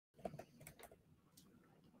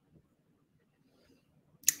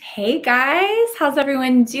Hey guys, how's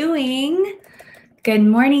everyone doing? Good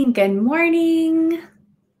morning, good morning.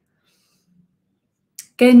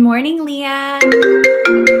 Good morning, Leah.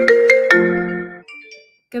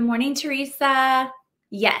 Good morning, Teresa.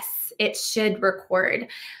 Yes, it should record.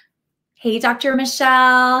 Hey, Dr.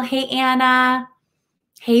 Michelle. Hey, Anna.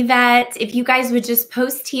 Hey, Vet. If you guys would just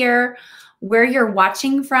post here where you're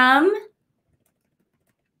watching from.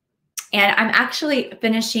 And I'm actually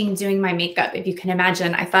finishing doing my makeup. If you can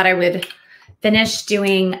imagine, I thought I would finish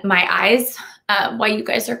doing my eyes while you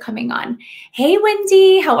guys are coming on. Hey,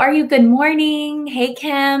 Wendy, how are you? Good morning. Hey,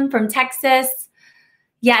 Kim from Texas.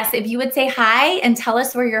 Yes, if you would say hi and tell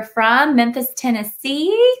us where you're from, Memphis,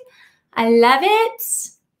 Tennessee. I love it.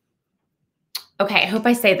 Okay, I hope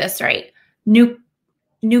I say this right.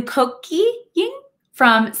 Nukoki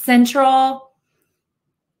from Central.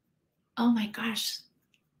 Oh my gosh.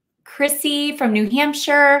 Chrissy from New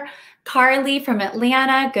Hampshire. Carly from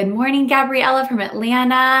Atlanta. Good morning, Gabriella from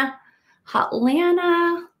Atlanta.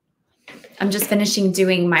 Hotlanta. I'm just finishing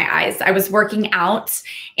doing my eyes. I was working out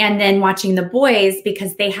and then watching the boys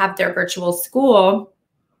because they have their virtual school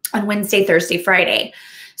on Wednesday, Thursday, Friday.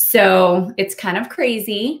 So it's kind of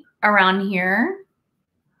crazy around here.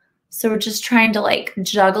 So we're just trying to like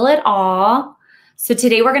juggle it all. So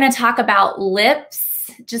today we're going to talk about lips,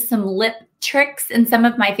 just some lip tricks and some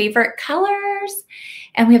of my favorite colors.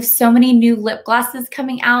 And we have so many new lip glosses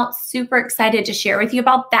coming out. Super excited to share with you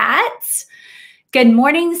about that. Good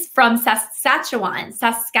morning from Saskatchewan.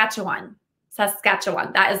 Saskatchewan.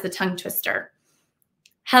 That is the tongue twister.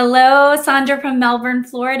 Hello, Sandra from Melbourne,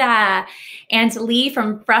 Florida. And Lee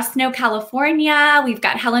from Fresno, California. We've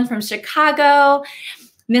got Helen from Chicago.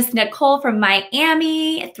 Miss Nicole from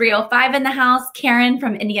Miami, 305 in the house. Karen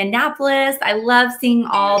from Indianapolis. I love seeing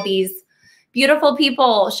all these beautiful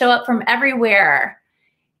people show up from everywhere.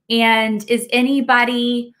 And is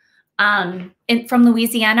anybody from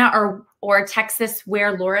Louisiana or Texas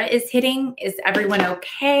where Laura is hitting? Is everyone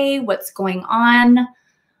okay? What's going on?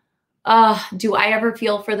 Do I ever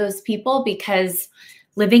feel for those people? Because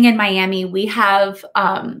living in Miami, we have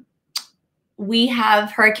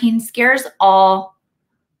hurricane scares all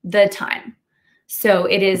the time. So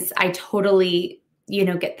it is, I totally,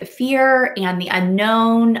 get the fear and the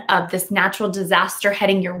unknown of this natural disaster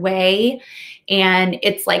heading your way. And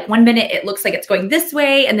it's like 1 minute it looks like it's going this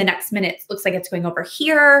way, and the next minute it looks like it's going over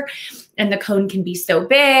here. And the cone can be so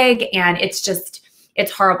big, and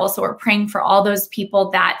it's horrible. So we're praying for all those people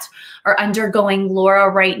that are undergoing Laura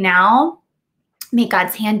right now. May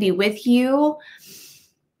God's hand be with you.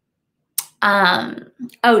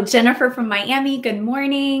 Jennifer from Miami, good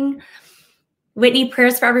morning. Whitney,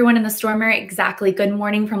 prayers for everyone in the storm area. Exactly. Good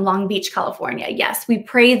morning from Long Beach, California. Yes, we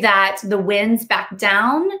pray that the winds back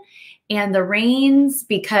down and the rains,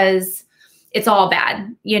 because it's all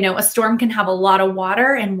bad. A storm can have a lot of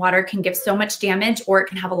water, and water can give so much damage, or it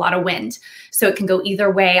can have a lot of wind. So it can go either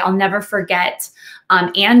way. I'll never forget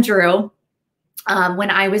Andrew. When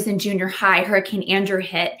I was in junior high, Hurricane Andrew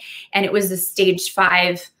hit, and it was a stage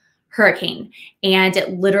 5 hurricane, and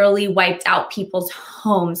it literally wiped out people's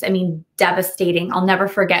homes. I mean, devastating. I'll never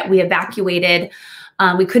forget. We evacuated.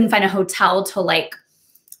 We couldn't find a hotel till like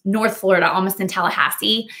North Florida, almost in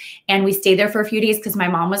Tallahassee. And we stayed there for a few days because my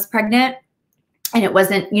mom was pregnant, and it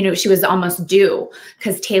wasn't, she was almost due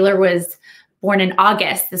because Taylor was born in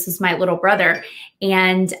August. This was my little brother,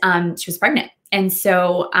 and she was pregnant. And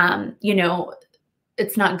so,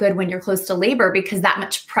 it's not good when you're close to labor, because that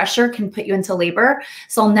much pressure can put you into labor.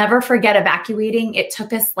 So I'll never forget evacuating. It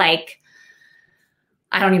took us like,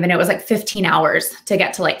 I don't even know, it was like 15 hours to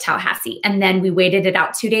get to like Tallahassee. And then we waited it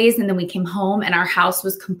out 2 days, and then we came home, and our house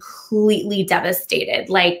was completely devastated.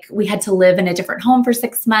 Like, we had to live in a different home for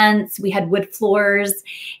 6 months. We had wood floors,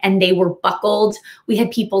 and they were buckled. We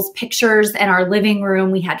had people's pictures in our living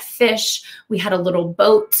room. We had fish. We had a little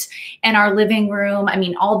boat in our living room. I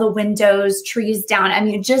mean, all the windows, trees down. I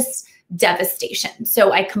mean, just devastation.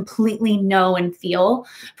 So I completely know and feel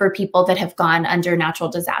for people that have gone under natural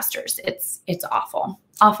disasters. It's awful.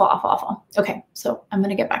 Awful, awful, awful. Okay, so I'm going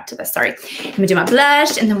to get back to this. Sorry. I'm going to do my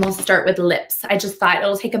blush, and then we'll start with lips. I just thought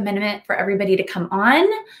it'll take a minute for everybody to come on.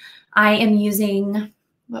 I am using,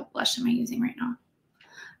 what blush am I using right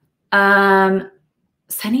now?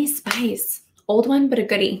 Sunny Spice. Old one, but a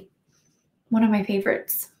goodie. One of my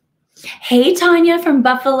favorites. Hey, Tanya from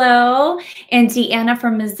Buffalo, and Deanna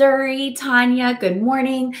from Missouri. Tanya, good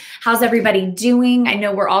morning. How's everybody doing? I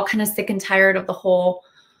know we're all kind of sick and tired of the whole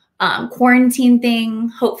quarantine thing.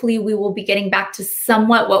 Hopefully we will be getting back to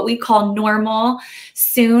somewhat what we call normal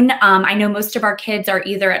soon. I know most of our kids are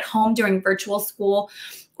either at home during virtual school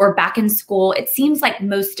or back in school. It seems like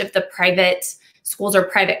most of the private schools or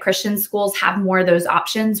private Christian schools have more of those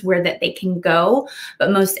options where that they can go,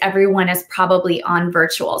 but most everyone is probably on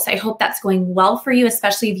virtual. So I hope that's going well for you,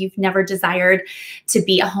 especially if you've never desired to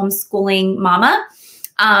be a homeschooling mama.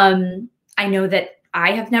 I know that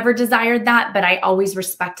I have never desired that, but I always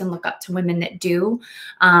respect and look up to women that do.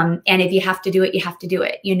 And if you have to do it, you have to do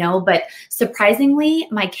it, you know. But surprisingly,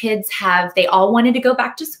 my kids they all wanted to go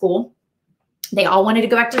back to school. They all wanted to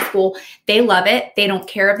go back to school. They love it. They don't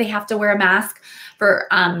care if they have to wear a mask for,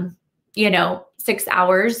 6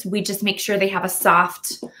 hours. We just make sure they have a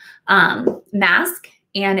soft mask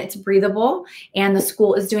and it's breathable. And the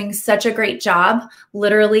school is doing such a great job.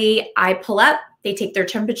 Literally, I pull up, they take their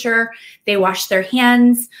temperature, they wash their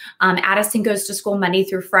hands. Addison goes to school Monday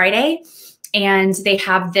through Friday, and they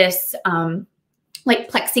have this like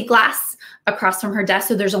plexiglass across from her desk.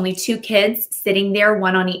 So there's only 2 kids sitting there,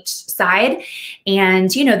 one on each side.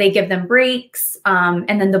 And, you know, they give them breaks. And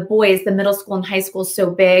then the boys, the middle school and high school is so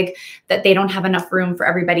big that they don't have enough room for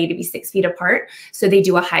everybody to be 6 feet apart. So they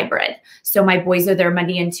do a hybrid. So my boys are there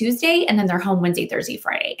Monday and Tuesday, and then they're home Wednesday, Thursday,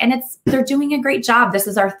 Friday. And they're doing a great job. This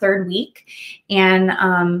is our 3rd week. And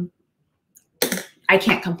I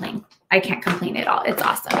can't complain. I can't complain at all. It's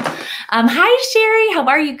awesome. Hi, Sherry. How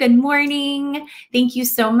are you? Good morning. Thank you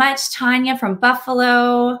so much. Tanya from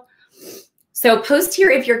Buffalo. So post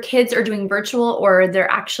here if your kids are doing virtual or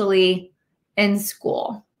they're actually in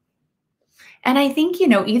school. And I think, you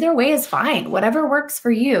know, either way is fine. Whatever works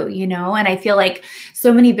for you, you know. And I feel like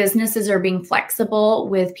so many businesses are being flexible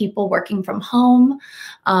with people working from home.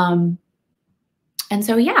 And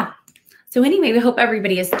so, yeah. So anyway, we hope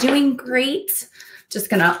everybody is doing great. Just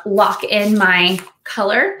gonna lock in my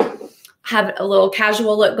color. Have a little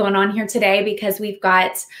casual look going on here today because we've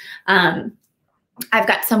got, I've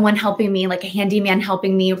got someone helping me, like a handyman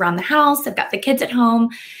helping me around the house. I've got the kids at home,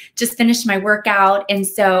 just finished my workout. And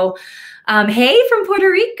so, hey, from Puerto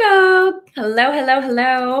Rico. Hello, hello,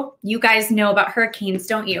 hello. You guys know about hurricanes,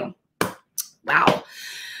 don't you? Wow.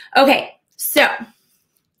 Okay, so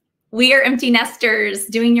we are empty nesters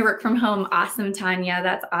doing your work from home. Awesome, Tanya,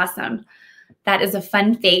 that's awesome. That is a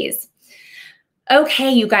fun phase.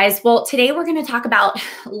 Okay, you guys. Well, today we're going to talk about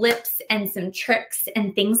lips and some tricks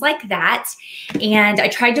and things like that. And I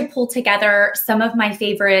tried to pull together some of my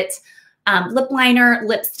favorite lip liner,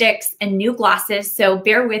 lipsticks, and new glosses. So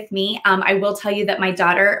bear with me. I will tell you that my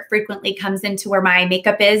daughter frequently comes into where my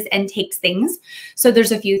makeup is and takes things. So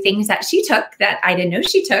there's a few things that she took that I didn't know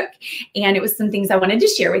she took. And it was some things I wanted to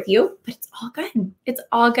share with you, but it's all good. It's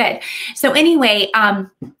all good. So anyway,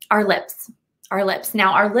 our lips.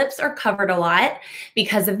 Now, our lips are covered a lot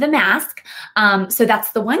because of the mask. So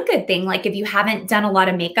that's the one good thing. Like if you haven't done a lot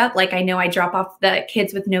of makeup, like I know I drop off the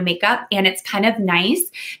kids with no makeup, and it's kind of nice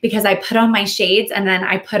because I put on my shades and then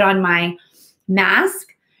I put on my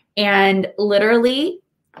mask, and literally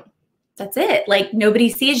that's it. Like nobody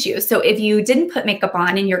sees you. So if you didn't put makeup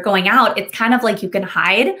on and you're going out, it's kind of like you can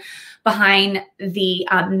hide behind the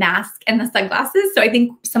mask and the sunglasses. So I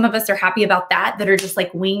think some of us are happy about that are just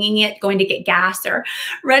like winging it, going to get gas or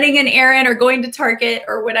running an errand or going to Target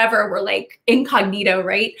or whatever. We're like incognito,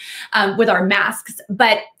 right? With our masks.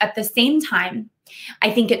 But at the same time, I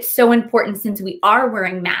think it's so important, since we are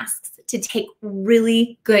wearing masks, to take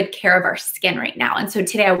really good care of our skin right now. And so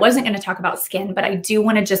today I wasn't going to talk about skin, but I do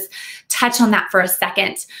want to just touch on that for a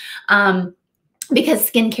second.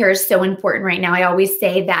 Because skincare is so important right now. I always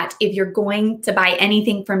say that if you're going to buy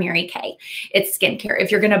anything from Mary Kay, it's skincare.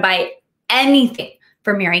 If you're going to buy anything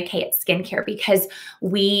for Mary Kay, it's skincare, because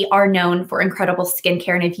we are known for incredible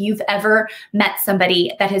skincare. And if you've ever met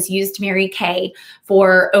somebody that has used Mary Kay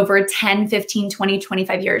for over 10, 15, 20,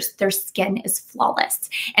 25 years, their skin is flawless.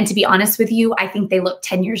 And to be honest with you, I think they look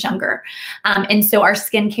 10 years younger. And so our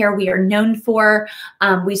skincare, we are known for.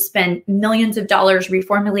 We spend millions of dollars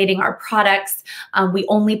reformulating our products. We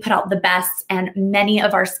only put out the best, and many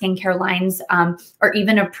of our skincare lines are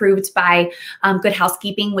even approved by Good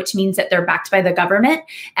Housekeeping, which means that they're backed by the government.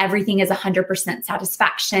 Everything is 100%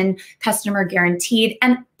 satisfaction, customer guaranteed,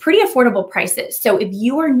 and pretty affordable prices. So if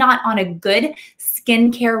you are not on a good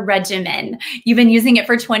skincare regimen, you've been using it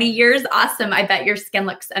for 20 years, awesome. I bet your skin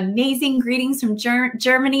looks amazing. Greetings from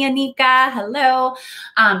Germany, Anika. Hello.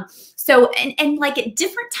 So like at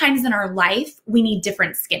different times in our life, we need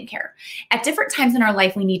different skincare. At different times in our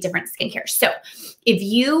life, we need different skincare. So if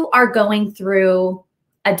you are going through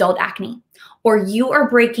adult acne, or you are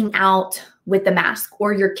breaking out with the mask,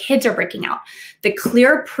 or your kids are breaking out, the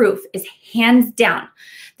clear proof is hands down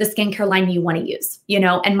the skincare line you want to use, you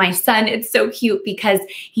know. And my son, it's so cute because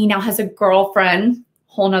he now has a girlfriend.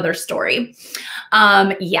 whole nother story.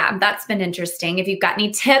 Yeah, that's been interesting. If you've got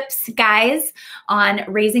any tips, guys, on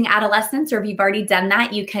raising adolescents, or if you've already done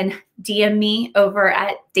that, you can DM me over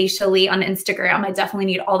at Daisha Lee on Instagram. I definitely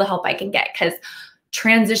need all the help I can get because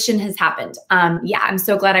transition has happened. Yeah, I'm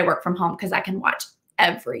so glad I work from home because I can watch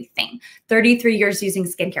everything. 33 years using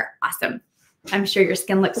skincare. Awesome. I'm sure your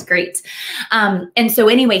skin looks great. And so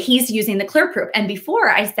anyway, he's using the Clear Proof. And before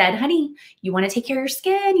I said, honey, you want to take care of your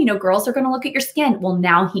skin? You know, girls are going to look at your skin. Well,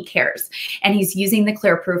 now he cares. And he's using the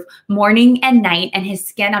Clear Proof morning and night. And his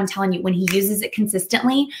skin, I'm telling you, when he uses it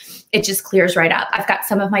consistently, it just clears right up. I've got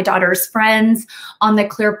some of my daughter's friends on the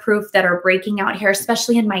Clear Proof that are breaking out hair,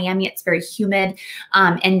 especially in Miami. It's very humid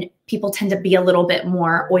and people tend to be a little bit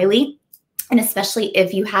more oily. And especially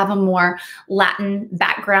if you have a more Latin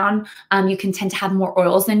background, you can tend to have more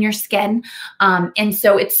oils in your skin. And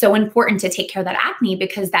so it's so important to take care of that acne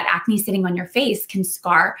because that acne sitting on your face can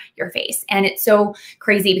scar your face. And it's so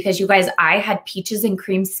crazy because you guys, I had peaches and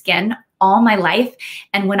cream skin all my life.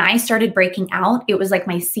 And when I started breaking out, it was like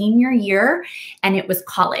my senior year and it was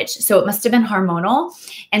college. So it must've been hormonal.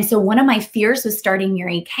 And so one of my fears with starting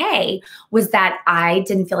Mary Kay was that I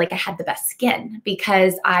didn't feel like I had the best skin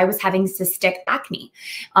because I was having cystic acne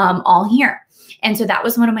all here. And so that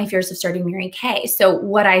was one of my fears of starting Mary Kay. So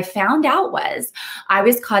what I found out was I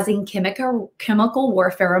was causing chemical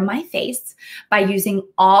warfare on my face by using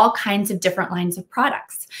all kinds of different lines of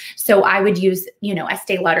products. So I would use, you know,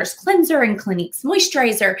 Estee Lauder's cleanser and Clinique's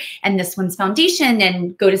moisturizer and this one's foundation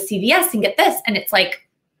and go to CVS and get this. And it's like,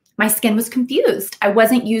 my skin was confused. I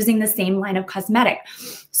wasn't using the same line of cosmetic.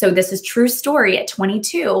 So this is true story at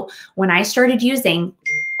 22, when I started using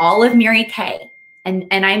all of Mary Kay. And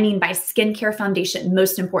I mean by skincare foundation,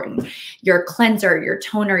 most important, your cleanser, your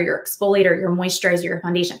toner, your exfoliator, your moisturizer, your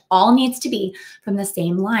foundation, all needs to be from the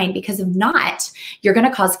same line because if not, you're going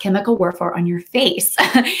to cause chemical warfare on your face.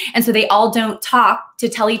 And so they all don't talk to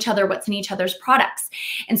tell each other what's in each other's products.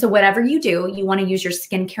 And so whatever you do, you want to use your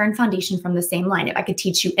skincare and foundation from the same line. If I could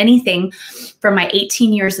teach you anything from my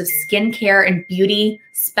 18 years of skincare and beauty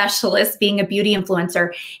specialist, being a beauty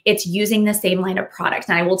influencer, it's using the same line of product.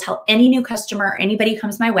 And I will tell any new customer or anybody who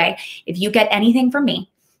comes my way, if you get anything from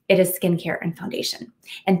me, it is skincare and foundation.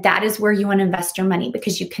 And that is where you want to invest your money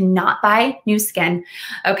because you cannot buy new skin.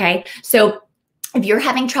 Okay. So if you're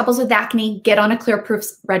having troubles with acne, get on a Clear Proof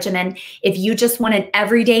regimen. If you just want an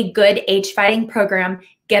everyday good age fighting program,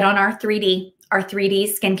 get on our 3D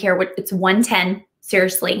skincare. It's 110.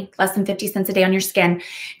 Seriously, less than 50 cents a day on your skin.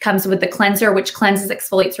 Comes with the cleanser, which cleanses,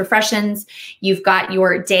 exfoliates, refreshes. You've got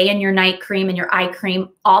your day and your night cream and your eye cream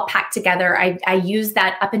all packed together. I used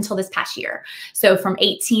that up until this past year. So from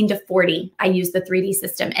 18 to 40, I used the 3D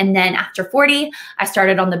system. And then after 40, I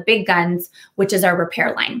started on the big guns, which is our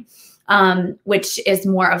repair line. Which is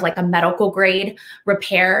more of like a medical grade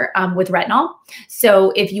repair with retinol.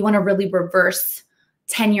 So if you want to really reverse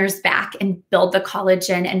 10 years back and build the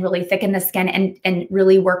collagen and really thicken the skin and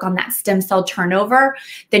really work on that stem cell turnover,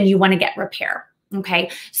 then you want to get repair.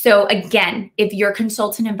 Okay. So again, if your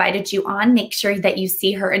consultant invited you on, make sure that you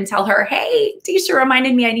see her and tell her, hey, Daisha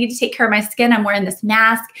reminded me I need to take care of my skin. I'm wearing this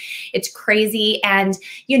mask. It's crazy. And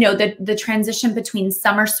you know, the transition between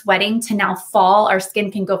summer sweating to now fall, our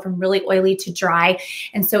skin can go from really oily to dry.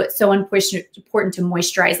 And so it's so important to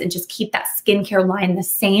moisturize and just keep that skincare line the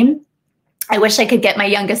same. I wish I could get my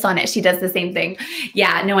youngest on it. She does the same thing.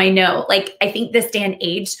 Yeah, no, I know. Like, I think this day and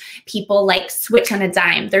age, people like switch on a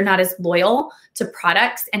dime. They're not as loyal to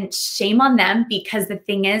products, and shame on them because the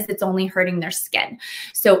thing is, it's only hurting their skin.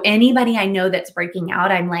 So anybody I know that's breaking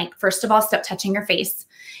out, I'm like, first of all, stop touching your face.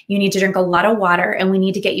 You need to drink a lot of water, and we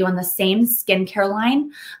need to get you on the same skincare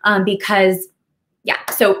line because, yeah,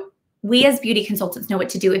 so we as beauty consultants know what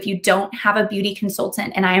to do. If you don't have a beauty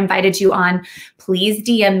consultant and I invited you on, please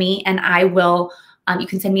DM me and I will, you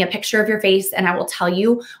can send me a picture of your face and I will tell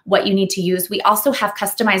you what you need to use. We also have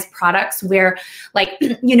customized products where, like,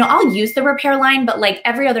 you know, I'll use the repair line, but like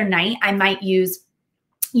every other night I might use,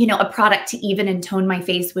 you know, a product to even and tone my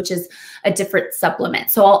face, which is a different supplement.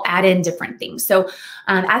 So I'll add in different things. So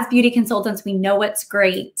as beauty consultants, we know what's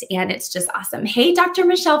great and it's just awesome. Hey, Dr.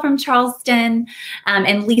 Michelle from Charleston.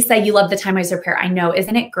 And Lisa, you love the Time Eyes Repair. I know,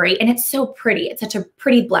 isn't it great? And it's so pretty. It's such a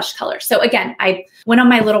pretty blush color. So again, I went on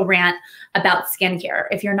my little rant about skincare.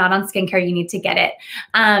 If you're not on skincare, you need to get it.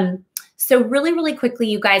 So really, really quickly,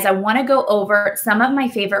 you guys, I want to go over some of my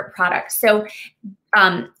favorite products. So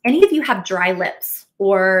any of you have dry lips,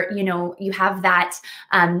 or, you know, you have that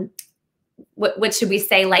what should we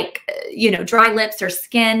say, like, dry lips or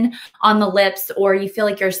skin on the lips, or you feel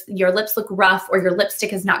like your lips look rough, or your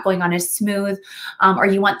lipstick is not going on as smooth, or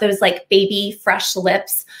you want those like baby fresh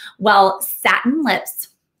lips. Well, satin lips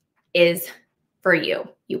is for you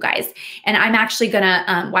guys. And I'm actually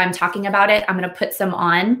gonna, while I'm talking about it, I'm gonna put some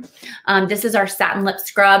on. This is our satin lip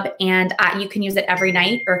scrub, and you can use it every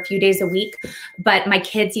night or a few days a week. But my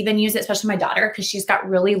kids even use it, especially my daughter, because she's got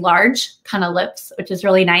really large kind of lips, which is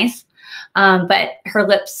really nice. But her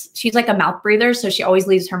lips, she's like a mouth breather, so she always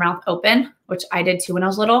leaves her mouth open, which I did too when I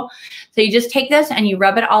was little. So you just take this and you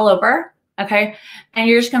rub it all over, okay? And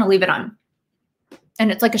you're just gonna leave it on. And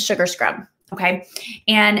it's like a sugar scrub. Okay.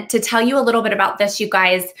 And to tell you a little bit about this, you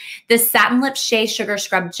guys, this Satin Lip Shea Sugar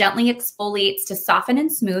Scrub gently exfoliates to soften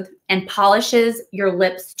and smooth and polishes your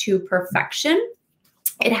lips to perfection.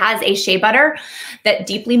 It has a shea butter that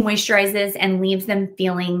deeply moisturizes and leaves them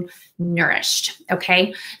feeling nourished.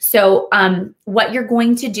 Okay. So what you're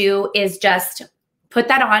going to do is just put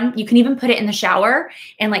that on. You can even put it in the shower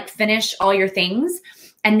and like finish all your things.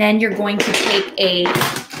 And then you're going to take a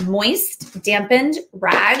moist, dampened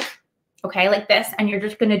rag, okay, like this, and you're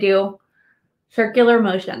just gonna do circular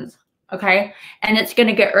motions, okay? And it's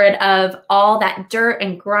gonna get rid of all that dirt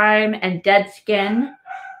and grime and dead skin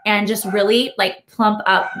and just really like plump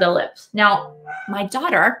up the lips. Now, my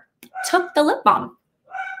daughter took the lip balm.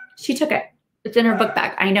 She took it. It's in her book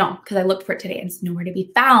bag. I know, because I looked for it today and it's nowhere to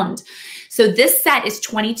be found. So this set is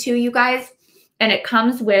 22, you guys, and it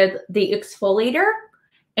comes with the exfoliator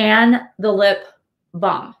and the lip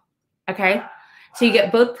balm, okay? So you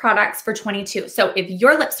get both products for 22. So if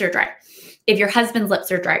your lips are dry, if your husband's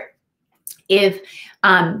lips are dry, if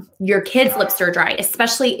your kids' lips are dry,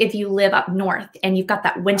 especially if you live up north and you've got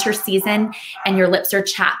that winter season and your lips are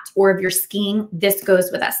chapped, or if you're skiing, this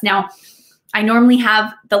goes with us. Now, I normally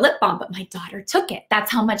have the lip balm, but my daughter took it.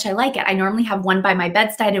 That's how much I like it. I normally have one by my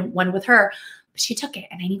bedside and one with her, but she took it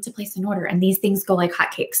and I need to place an order, and these things go like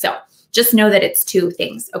hotcakes. So just know that it's two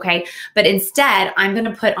things, okay? But instead, I'm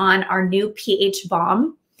gonna put on our new pH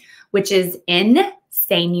balm, which is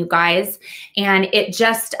insane, you guys. And it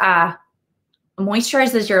just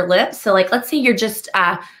moisturizes your lips. So like, let's say you're just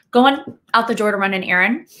going out the door to run an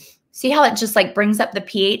errand. See how it just like brings up the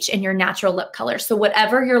pH in your natural lip color. So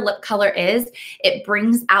whatever your lip color is, it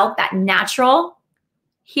brings out that natural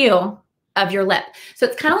hue of your lip. So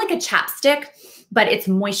it's kind of like a chapstick, but it's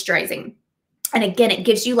moisturizing. And again, it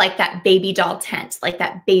gives you like that baby doll tint, like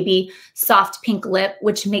that baby soft pink lip,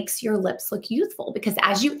 which makes your lips look youthful, because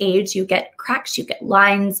as you age, you get cracks, you get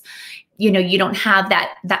lines, you don't have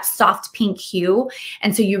that soft pink hue.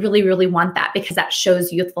 And so you really, really want that, because that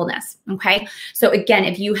shows youthfulness. Okay. So again,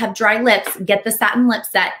 if you have dry lips, get the Satin Lip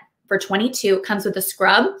Set for 22. It comes with a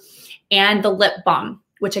scrub and the lip balm,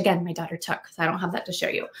 which again, my daughter took, because I don't have that to show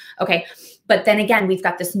you. Okay. But then again, we've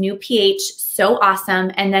got this new pH, so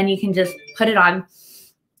awesome. And then you can just put it on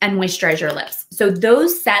and moisturize your lips. So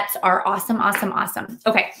those sets are awesome, awesome, awesome.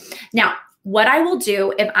 Okay. Now, what I will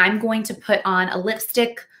do if I'm going to put on a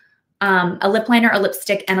lipstick, a lip liner, a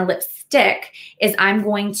lipstick, and a lipstick, is I'm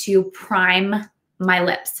going to prime my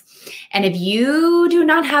lips. And if you do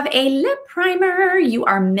not have a lip primer, you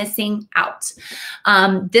are missing out.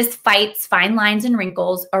 This fights fine lines and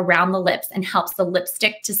wrinkles around the lips and helps the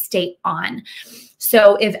lipstick to stay on.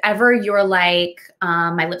 So if ever you're like,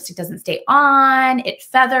 my lipstick doesn't stay on, it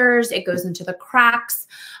feathers, it goes into the cracks,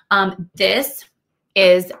 this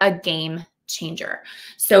is a game changer.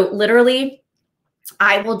 So literally,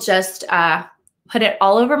 I will just put it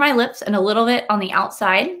all over my lips and a little bit on the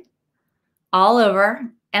outside, all over.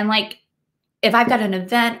 And like, if I've got an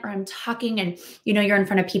event or I'm talking and, you're in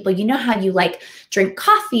front of people, you know how you like drink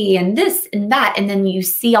coffee and this and that, and then you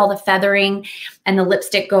see all the feathering and the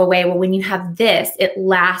lipstick go away. Well, when you have this, it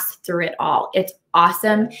lasts through it all. It's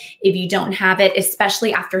awesome. If you don't have it,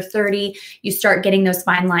 especially after 30, you start getting those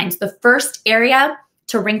fine lines. The first area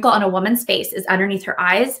to wrinkle on a woman's face is underneath her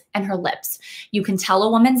eyes and her lips. You can tell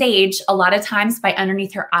a woman's age a lot of times by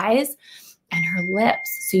underneath her eyes and her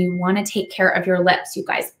lips. So you want to take care of your lips, you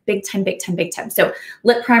guys. Big time, big time, big time. So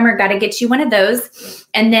lip primer, got to get you one of those.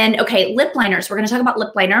 And then, okay, lip liners. We're going to talk about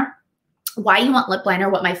lip liner, why you want lip liner,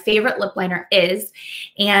 what my favorite lip liner is.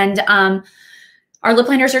 And our lip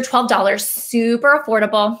liners are $12, super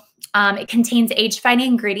affordable. It contains age-fighting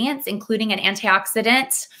ingredients, including an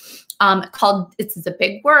antioxidant called, this is a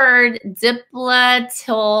big word,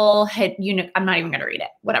 diplotol, I'm not even going to read it,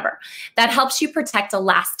 whatever. That helps you protect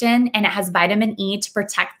elastin, and it has vitamin E to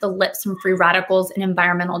protect the lips from free radicals and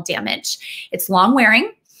environmental damage. It's long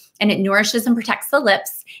wearing, and it nourishes and protects the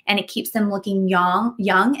lips, and it keeps them looking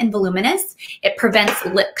young and voluminous. It prevents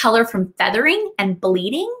lip color from feathering and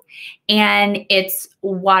bleeding, and it's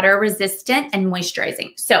water resistant and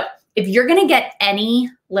moisturizing. So if you're gonna get any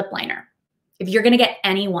lip liner, if you're gonna get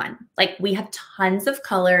any one, like we have tons of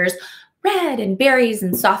colors, red and berries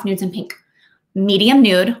and soft nudes and pink, medium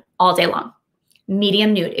nude all day long.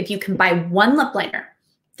 Medium nude. If you can buy one lip liner,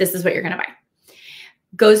 this is what you're gonna buy.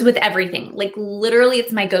 Goes with everything. Like literally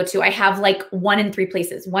it's my go-to. I have like one in 3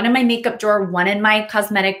 places, one in my makeup drawer, one in my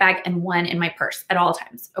cosmetic bag, and one in my purse at all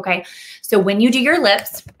times, okay? So when you do your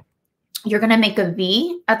lips, you're gonna make a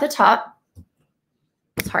V at the top.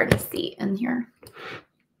 It's hard to see in here.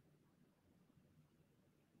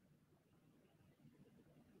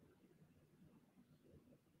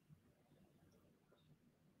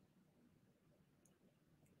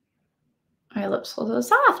 My lips feel so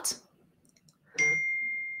soft.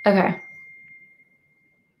 Okay.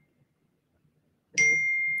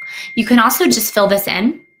 You can also just fill this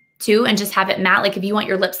in too and just have it matte. Like if you want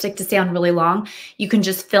your lipstick to stay on really long, you can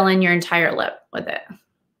just fill in your entire lip with it.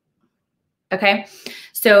 Okay.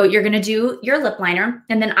 So you're going to do your lip liner,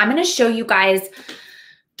 and then I'm going to show you guys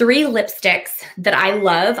 3 lipsticks that I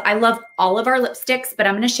love. I love all of our lipsticks, but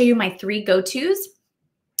I'm going to show you my 3 go-tos,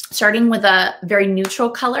 starting with a very neutral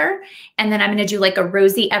color. And then I'm going to do like a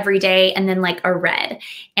rosy everyday, and then like a red.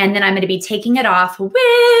 And then I'm going to be taking it off with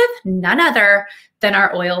none other than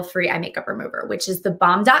our oil-free eye makeup remover, which is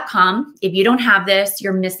thebalm.com. If you don't have this,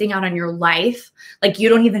 you're missing out on your life. Like you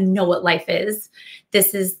don't even know what life is.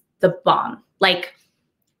 This is the bomb. Like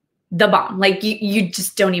the bomb. Like you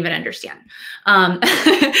just don't even understand.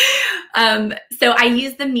 So I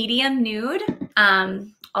use the medium nude.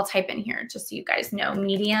 I'll type in here just so you guys know,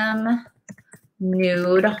 medium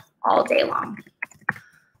nude all day long.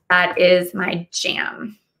 That is my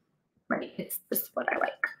jam. Right, it's just what I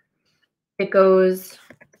like. It goes,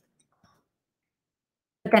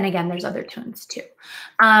 but then again, there's other tones too.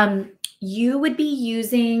 You would be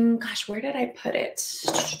using, gosh, where did I put it?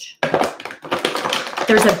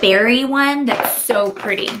 There's a berry one that's so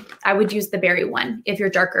pretty. I would use the berry one if you're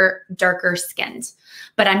darker skinned.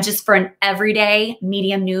 But I'm just for an everyday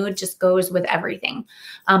medium nude, just goes with everything.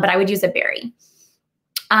 But I would use a berry.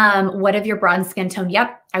 What of your bronze skin tone?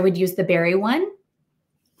 Yep, I would use the berry one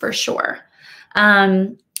for sure.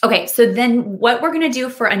 Okay, so then what we're gonna do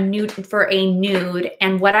for a nude,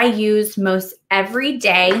 and what I use most every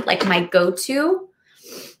day, like my go-to.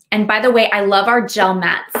 And by the way, I love our gel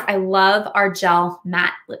mattes. I love our gel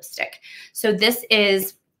matte lipstick. So this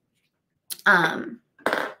is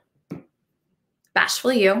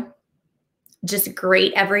Bashful You, just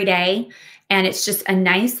great every day. And it's just a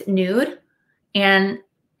nice nude. And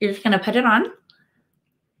you're just gonna put it on.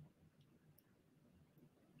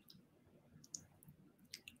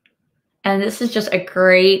 And this is just a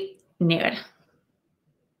great nude.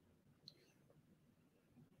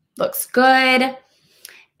 Looks good.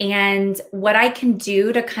 And what I can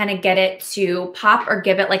do to kind of get it to pop or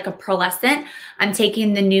give it like a pearlescent, I'm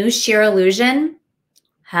taking the new Sheer Illusion.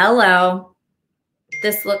 Hello.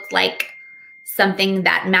 This looked like something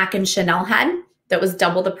that MAC and Chanel had that was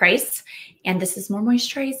double the price. And this is more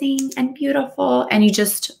moisturizing and beautiful. And you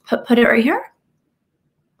just put it right here.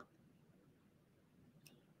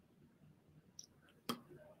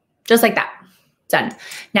 Just like that. Done.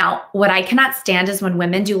 Now, what I cannot stand is when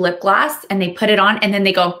women do lip gloss and they put it on and then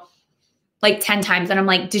they go like 10 times. And I'm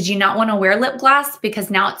like, did you not want to wear lip gloss? Because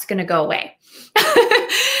now it's going to go away.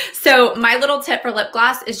 So my little tip for lip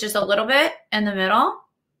gloss is just a little bit in the middle.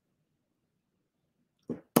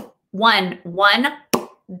 One,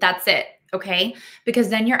 that's it. Okay. Because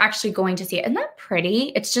then you're actually going to see it. Isn't that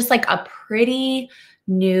pretty? It's just like a pretty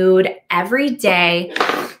nude every day.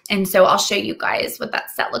 And so I'll show you guys what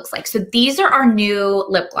that set looks like. So these are our new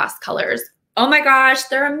lip gloss colors. Oh my gosh,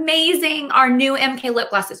 they're amazing. Our new MK lip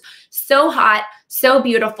glosses. So hot, so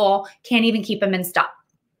beautiful. Can't even keep them in stock.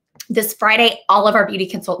 This Friday, all of our beauty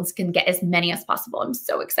consultants can get as many as possible. I'm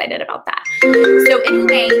so excited about that. So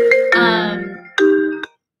anyway,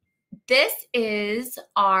 these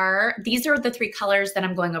are the 3 colors that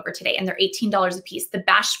I'm going over today, and they're $18 a piece. The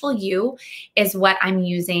Bashful You is what I'm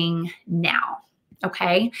using now.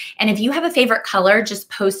 Okay. And if you have a favorite color, just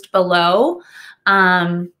post below.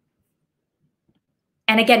 And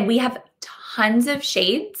again, we have tons of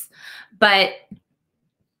shades, but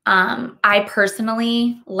I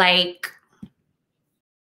personally like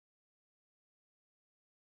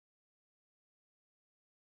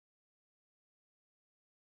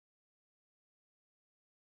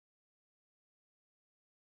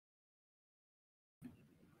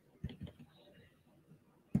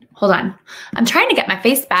Hold on. I'm trying to get my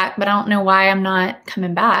face back, but I don't know why I'm not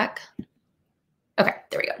coming back. Okay,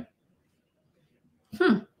 there we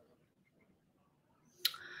go.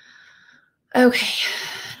 Okay,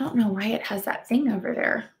 I don't know why it has that thing over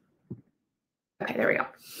there. Okay, there we go.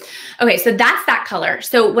 Okay, so that's that color.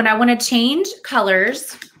 So when I want to change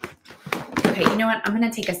colors, okay, you know what? I'm going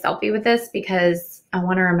to take a selfie with this because I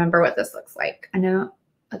want to remember what this looks like. I know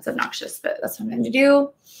that's obnoxious, but that's what I'm going to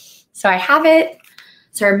do. So I have it.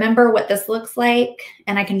 So I remember what this looks like,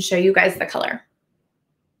 and I can show you guys the color.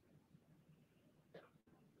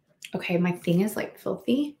 Okay, my thing is like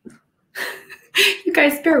filthy. You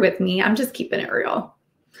guys bear with me. I'm just keeping it real.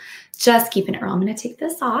 Just keeping it real. I'm going to take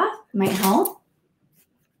this off. It might help.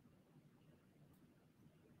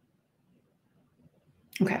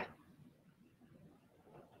 Okay.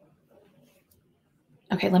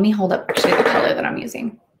 Okay, let me hold up actually the color that I'm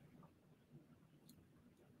using.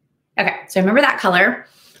 Okay, so remember that color.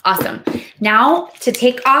 Awesome. Now to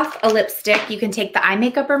take off a lipstick, you can take the eye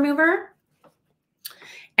makeup remover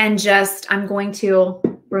and just, I'm going to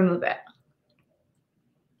remove it.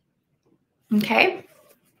 Okay.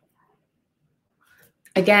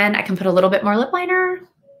 Again, I can put a little bit more lip liner.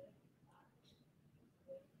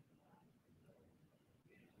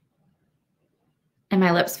 And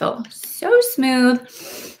my lips feel so smooth.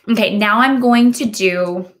 Okay, now I'm going to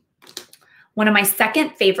do one of my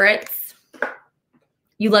second favorites.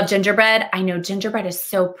 You love gingerbread. I know gingerbread is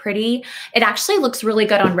so pretty. It actually looks really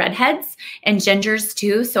good on redheads and gingers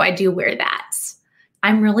too, so I do wear that.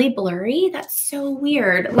 I'm really blurry. That's so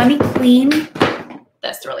weird. Let me clean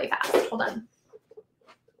this really fast. Hold on.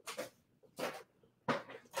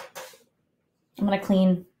 I'm going to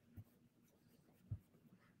clean.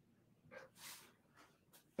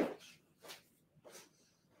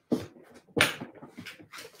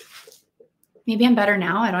 Maybe I'm better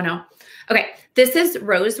now. I don't know. Okay, this is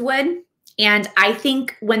Rosewood. And I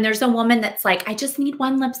think when there's a woman that's like, I just need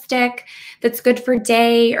one lipstick that's good for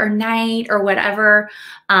day or night or whatever.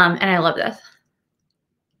 And I love this.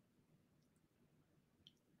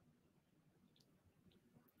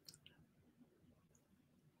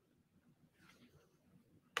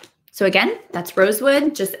 So again, that's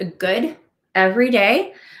Rosewood, just a good every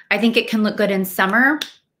day. I think it can look good in summer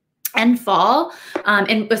and fall.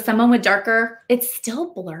 And with someone with darker, it's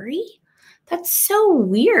still blurry. That's so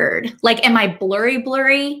weird. Like, am I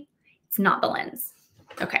blurry? It's not the lens.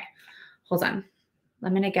 Okay, hold on.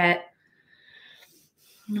 I'm gonna get,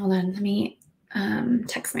 hold on, let me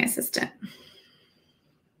text my assistant.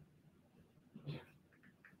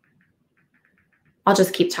 I'll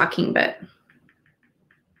just keep talking, but.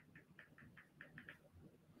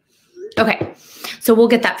 Okay, so we'll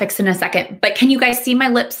get that fixed in a second. But can you guys see my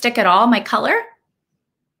lipstick at all, my color?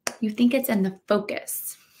 You think it's in the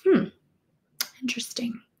focus.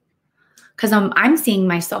 Interesting. Because I'm seeing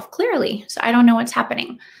myself clearly, so I don't know what's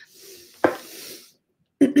happening.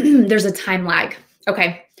 There's a time lag.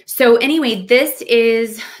 Okay, so anyway, this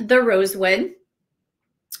is the Rosewood.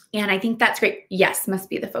 And I think that's great. Yes, must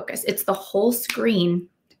be the focus. It's the whole screen.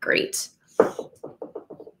 Great.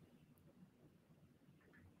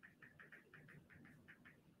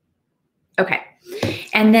 Okay.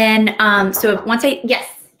 And then, so once yes,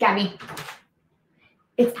 Gabby,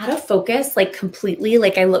 it's out of focus, like completely,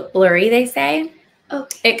 like I look blurry, they say.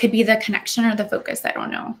 Okay. It could be the connection or the focus. I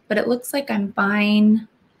don't know, but it looks like I'm fine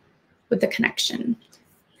with the connection.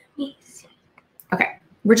 Okay.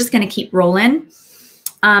 We're just going to keep rolling.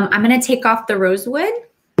 I'm going to take off the Rosewood.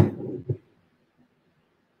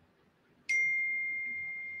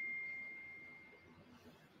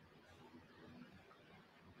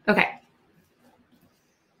 Okay.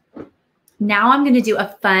 Now I'm going to do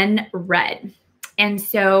a fun red. And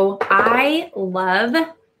so I love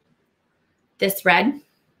this red.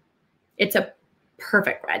 It's a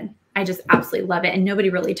perfect red. I just absolutely love it. And nobody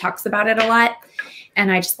really talks about it a lot.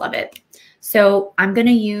 And I just love it. So I'm going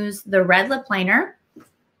to use the red lip liner.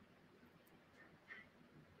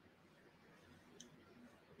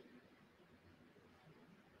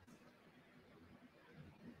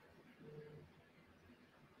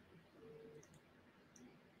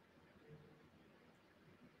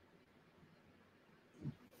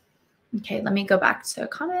 Okay, let me go back to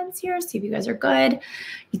comments here, see if you guys are good.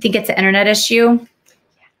 You think it's an internet issue?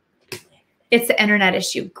 Yeah. It's an internet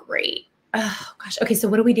issue. Great. Oh, gosh. Okay, so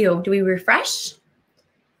what do we do? Do we refresh?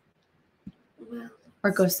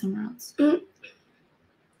 Or go somewhere else?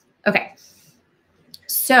 Okay.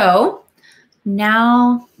 So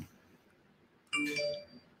now.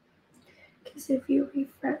 Because if you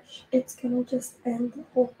refresh, it's going to just end the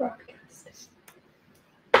whole broadcast.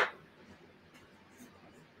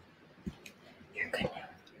 You're good now.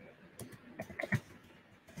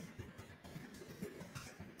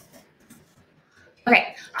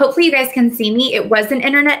 Hopefully you guys can see me. It was an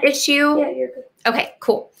internet issue. Yeah, you're good. Okay,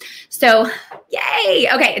 cool. So yay.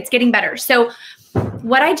 Okay, it's getting better. So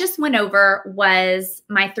what I just went over was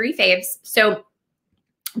my 3 faves. So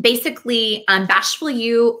basically, Bashful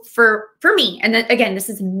You for me, and then again, this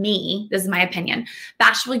is me, this is my opinion.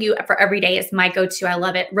 Bashful You for every day is my go-to. I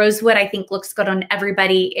love it. Rosewood, I think, looks good on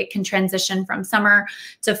everybody. It can transition from summer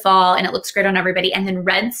to fall, and it looks great on everybody. And then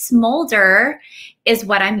Red Smolder is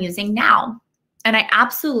what I'm using now, and I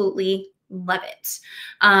absolutely love it.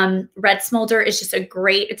 Red Smolder is just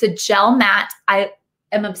it's a gel matte. I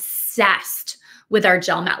am obsessed with our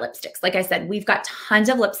gel matte lipsticks. Like I said, we've got tons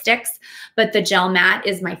of lipsticks, but the gel matte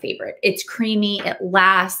is my favorite. It's creamy, it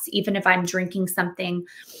lasts, even if I'm drinking something,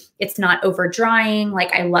 it's not over drying.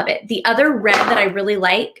 Like, I love it. The other red that I really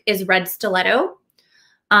like is Red Stiletto.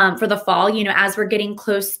 For the fall, you know, as we're getting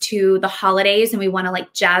close to the holidays and we want to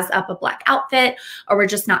like jazz up a black outfit, or we're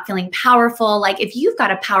just not feeling powerful. Like, if you've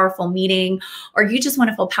got a powerful meeting or you just want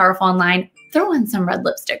to feel powerful online, throw in some red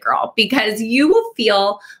lipstick, girl, because you will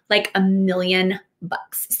feel like $1,000,000.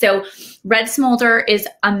 So Red Smolder is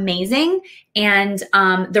amazing, and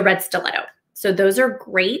the Red Stiletto. So those are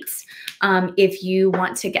great if you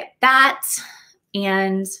want to get that.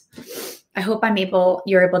 And I hope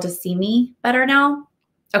you're able to see me better now.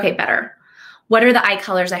 Okay, better. What are the eye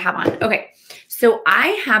colors I have on? Okay, so I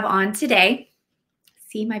have on today,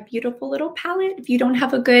 see my beautiful little palette? If you don't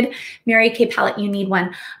have a good Mary Kay palette, you need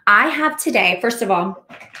one. I have today, first of all,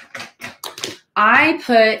 I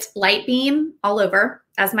put Light Beam all over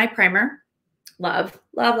as my primer. Love,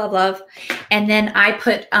 love, love, love. And then I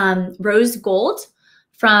put Rose Gold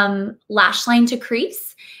from Lash Line to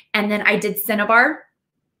Crease. And then I did Cinnabar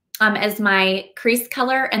as my crease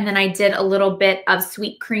color. And then I did a little bit of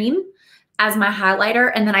Sweet Cream as my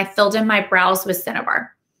highlighter. And then I filled in my brows with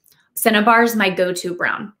Cinnabar. Cinnabar is my go-to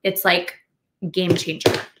brown. It's like game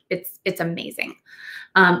changer. It's amazing.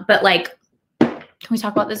 But like, can we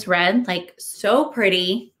talk about this red? Like, so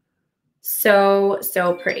pretty. So,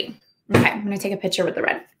 so pretty. Okay, I'm going to take a picture with the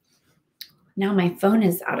red. Now my phone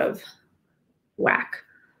is out of whack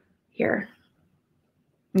here.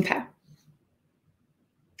 Okay.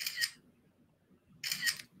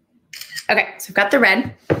 Okay, so I've got the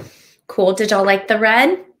red. Cool. Did y'all like the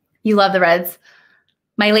red? You love the reds.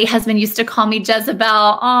 My late husband used to call me Jezebel.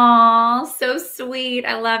 Aw, so sweet.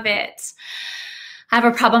 I love it. I have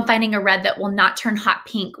a problem finding a red that will not turn hot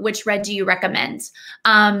pink. Which red do you recommend?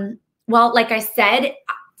 Well, like I said,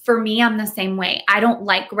 for me, I'm the same way. I don't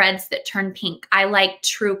like reds that turn pink. I like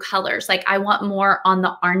true colors. Like, I want more on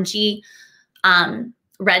the orangey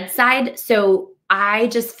red side. So I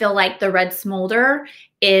just feel like the Red Smolder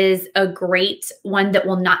is a great one that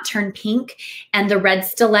will not turn pink. And the Red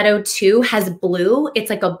Stiletto too has blue. It's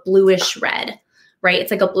like a bluish red, right?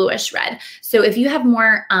 It's like a bluish red. So if you have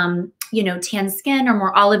more, you know, tan skin or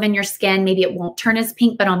more olive in your skin, maybe it won't turn as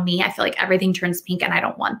pink, but on me, I feel like everything turns pink and I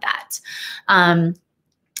don't want that.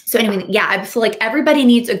 So anyway, yeah, I feel like everybody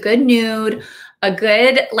needs a good nude, a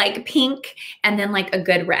good like pink, and then like a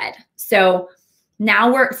good red. So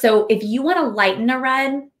now so if you want to lighten the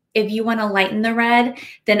red,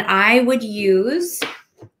 then I would use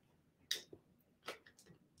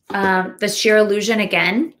the Sheer Illusion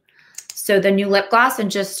again. So the new lip gloss,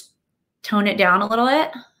 and just tone it down a little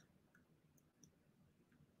bit.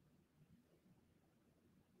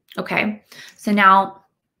 Okay, so now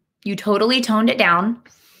you totally toned it down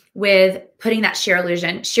with putting that Sheer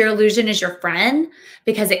Illusion. Sheer Illusion is your friend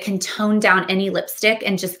because it can tone down any lipstick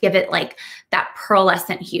and just give it like that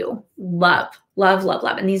pearlescent hue. Love, love, love,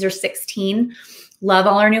 love. And these are 16. Love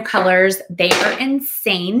all our new colors. They are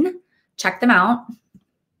insane. Check them out.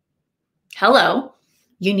 Hello.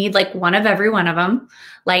 You need like one of every one of them.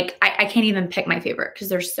 Like, I can't even pick my favorite because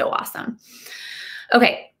they're so awesome.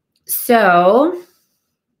 Okay, so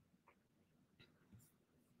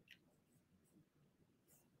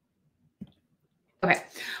okay,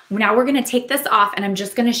 now we're going to take this off, and I'm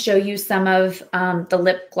just going to show you some of the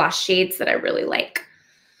lip gloss shades that I really like.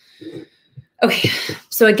 Okay,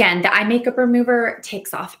 so again, the eye makeup remover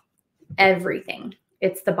takes off everything.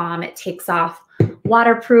 It's the bomb. It takes off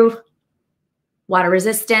waterproof, water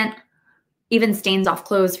resistant, even stains off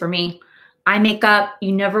clothes for me. Eye makeup,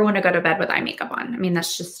 you never want to go to bed with eye makeup on. I mean,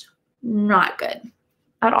 that's just not good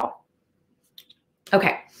at all.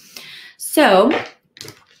 Okay, so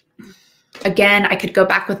again, I could go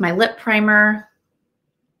back with my lip primer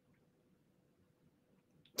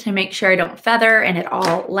to make sure I don't feather and it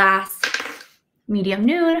all lasts. Medium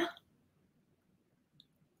nude.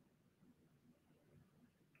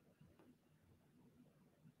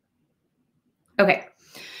 Okay,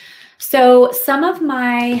 So some of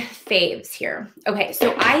my faves here. Okay,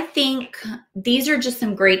 so I think these are just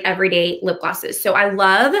some great everyday lip glosses. So I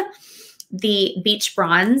love the Beach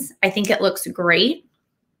Bronze. I think it looks great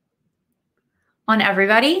on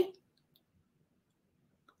everybody.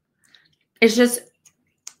 It's just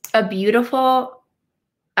a beautiful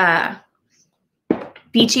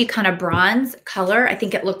beachy kind of bronze color. I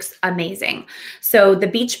think it looks amazing. So the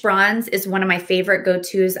Beach Bronze is one of my favorite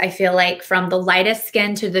go-tos. I feel like from the lightest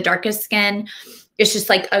skin to the darkest skin, it's just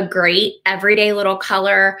like a great everyday little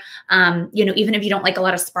color. You know, even if you don't like a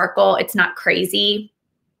lot of sparkle, it's not crazy.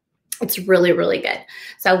 It's really, really good.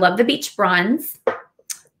 So I love the Beach Bronze.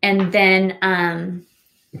 And then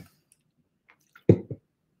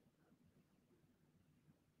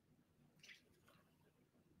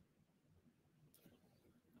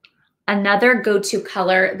another go-to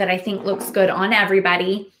color that I think looks good on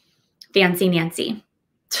everybody, Fancy Nancy.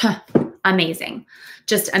 Amazing.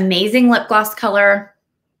 Just amazing lip gloss color.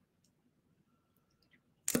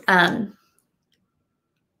 Kind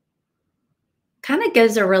of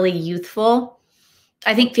gives a really youthful,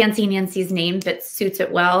 I think Fancy Nancy's name suits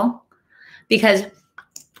it well because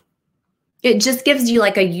it just gives you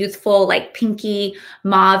like a youthful, like pinky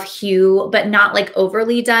mauve hue, but not like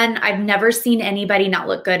overly done. I've never seen anybody not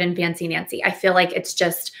look good in Fancy Nancy. I feel like it's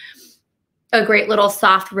just a great little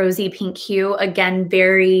soft rosy pink hue. Again,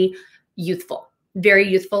 very youthful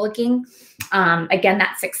looking. Again,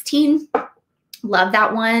 that's 16. Love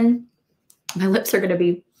that one. My lips are going to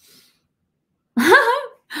be,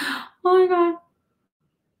 oh my God.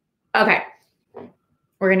 Okay.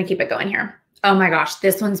 We're going to keep it going here. Oh my gosh,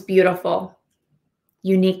 this one's beautiful.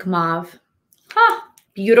 Unique mauve. Huh.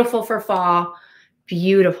 Beautiful for fall.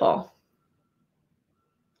 Beautiful.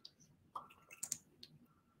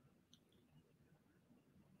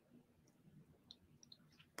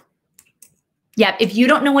 Yeah, if you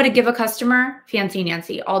don't know what to give a customer, Fancy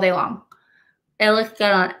Nancy all day long. It looks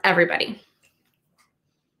good on everybody.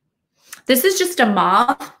 This is just a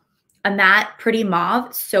mauve, a matte, pretty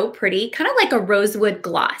mauve. So pretty. Kind of like a rosewood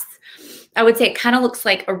gloss. I would say it kind of looks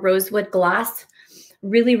like a rosewood gloss.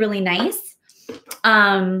 Really, really nice.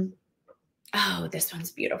 Oh, this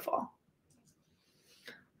one's beautiful.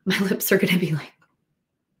 My lips are going to be like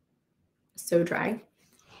so dry.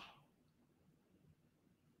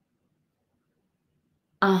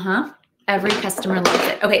 Uh-huh. Every customer loves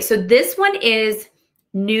it. Okay, so this one is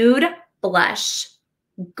Nude Blush.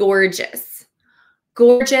 Gorgeous.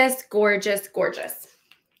 Gorgeous, gorgeous, gorgeous.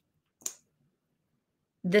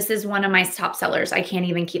 This is one of my top sellers. I can't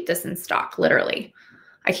even keep this in stock, literally.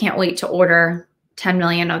 I can't wait to order 10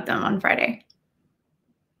 million of them on Friday.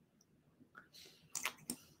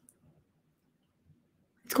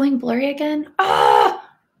 It's going blurry again.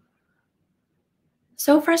 Ah!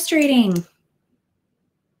 So frustrating.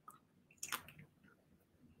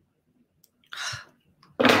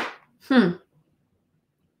 Let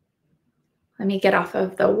me get off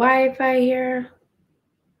of the Wi-Fi here.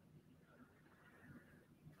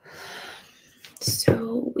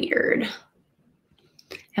 So weird.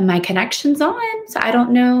 And my connection's on, so I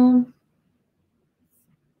don't know.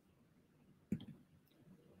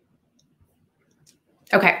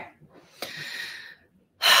 Okay.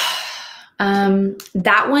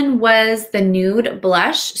 That one was the Nude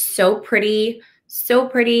Blush. So pretty, so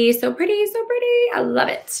pretty, so pretty, so pretty. I love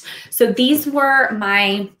it. So these were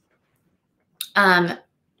my,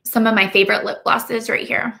 some of my favorite lip glosses right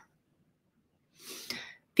here.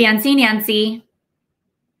 Fancy Nancy,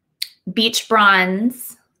 Beach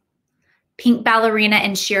Bronze, Pink Ballerina,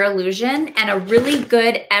 and Sheer Illusion. And a really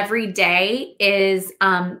good everyday is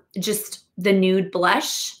just the Nude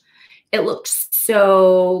Blush. It looks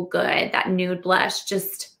so good. That Nude Blush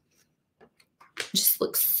just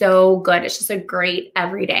looks so good. It's just a great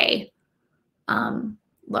everyday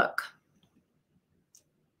look.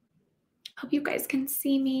 Hope you guys can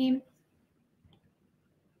see me.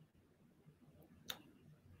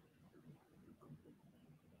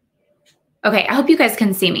 Okay, I hope you guys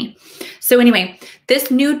can see me. So anyway, this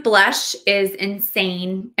Nude Blush is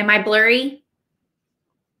insane. Am I blurry?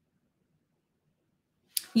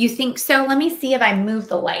 You think so? Let me see if I move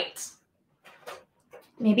the light.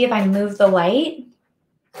 Maybe if I move the light.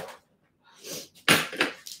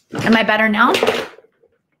 Am I better now?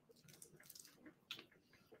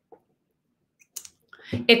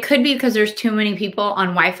 It could be because there's too many people on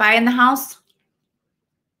Wi-Fi in the house.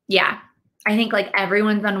 Yeah, I think like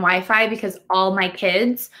everyone's on Wi-Fi because all my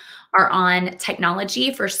kids are on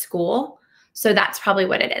technology for school. So that's probably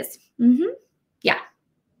what it is. Yeah.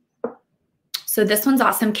 So this one's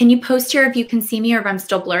awesome. Can you post here if you can see me or if I'm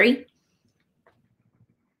still blurry?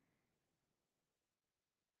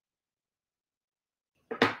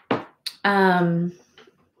 Oh,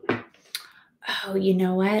 you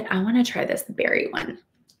know what? I want to try this berry one.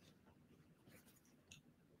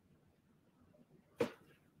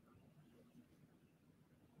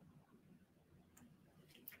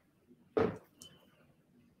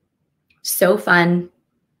 So fun.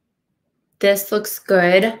 This looks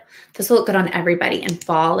good. This will look good on everybody in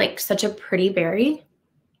fall, like such a pretty berry.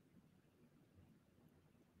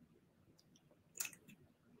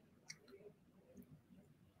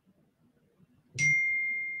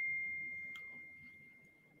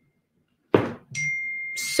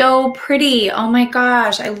 So pretty. Oh my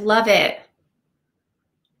gosh, I love it.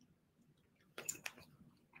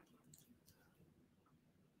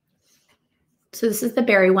 So this is the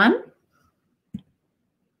berry one.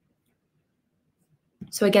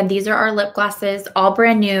 So again, these are our lip glosses, all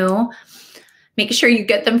brand new. Make sure you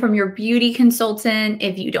get them from your beauty consultant.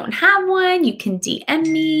 If you don't have one, you can DM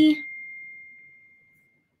me.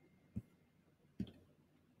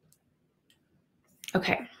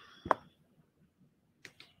 Okay.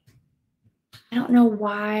 I don't know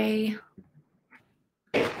why.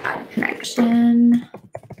 Bad connection.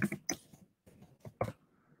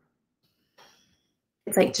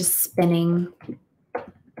 It's like just spinning.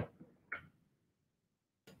 I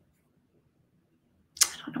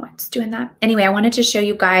don't know what's doing that. Anyway, I wanted to show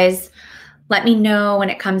you guys, let me know when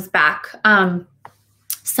it comes back,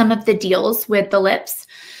 some of the deals with the lips.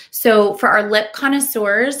 So for our lip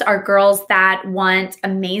connoisseurs, our girls that want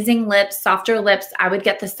amazing lips, softer lips, I would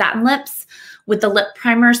get the satin lips with the lip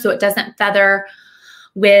primer so it doesn't feather.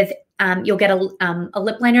 With you'll get a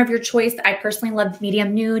lip liner of your choice. I personally love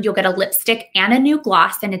medium nude. You'll get a lipstick and a nude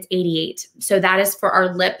gloss, and it's 88. So that is for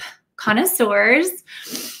our lip connoisseurs.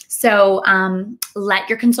 So let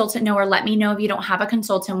your consultant know, or let me know if you don't have a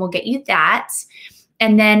consultant. We'll get you that.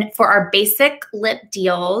 And then for our basic lip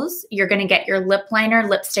deals, you're going to get your lip liner,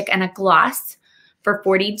 lipstick, and a gloss for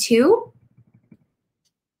 42.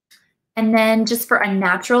 And then just for a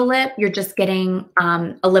natural lip, you're just getting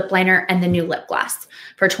a lip liner and the new lip gloss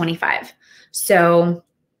for 25. So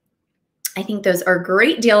I think those are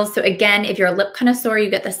great deals. So again, if you're a lip connoisseur, you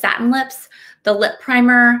get the satin lips, the lip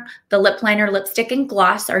primer, the lip liner, lipstick, and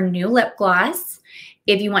gloss, our new lip gloss.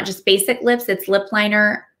 If you want just basic lips, it's lip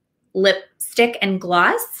liner, lipstick, and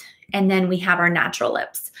gloss. And then we have our natural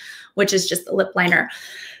lips, which is just the lip liner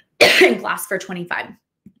and gloss for 25.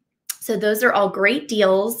 So those are all great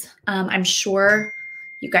deals. I'm sure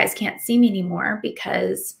you guys can't see me anymore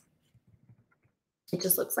because it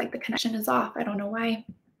just looks like the connection is off. I don't know why.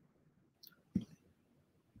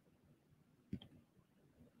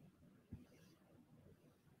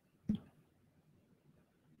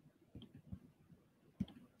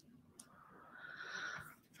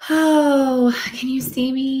 Oh, can you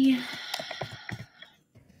see me?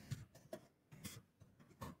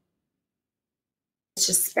 It's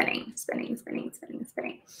just spinning, spinning, spinning, spinning,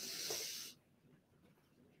 spinning.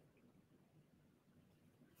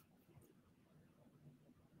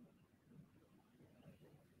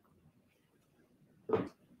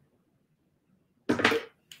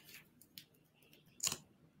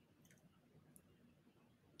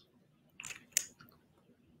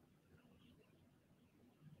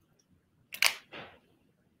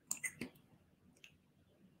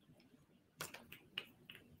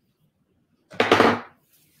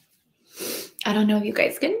 I don't know if you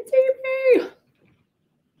guys can see me.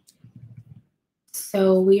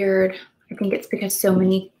 So weird. I think it's because so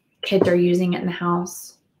many kids are using it in the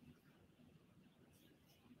house.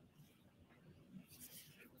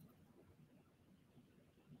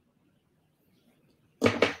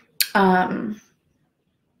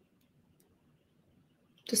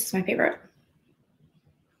 This is my favorite.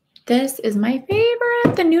 This is my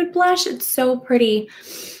favorite, the nude blush. It's so pretty.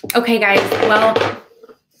 Okay, guys, well,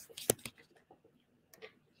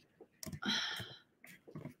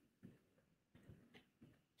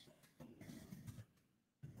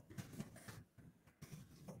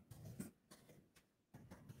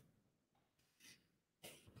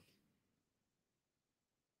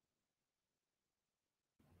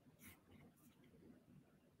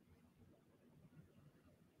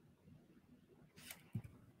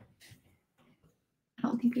 I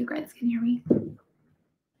don't think you guys can hear me.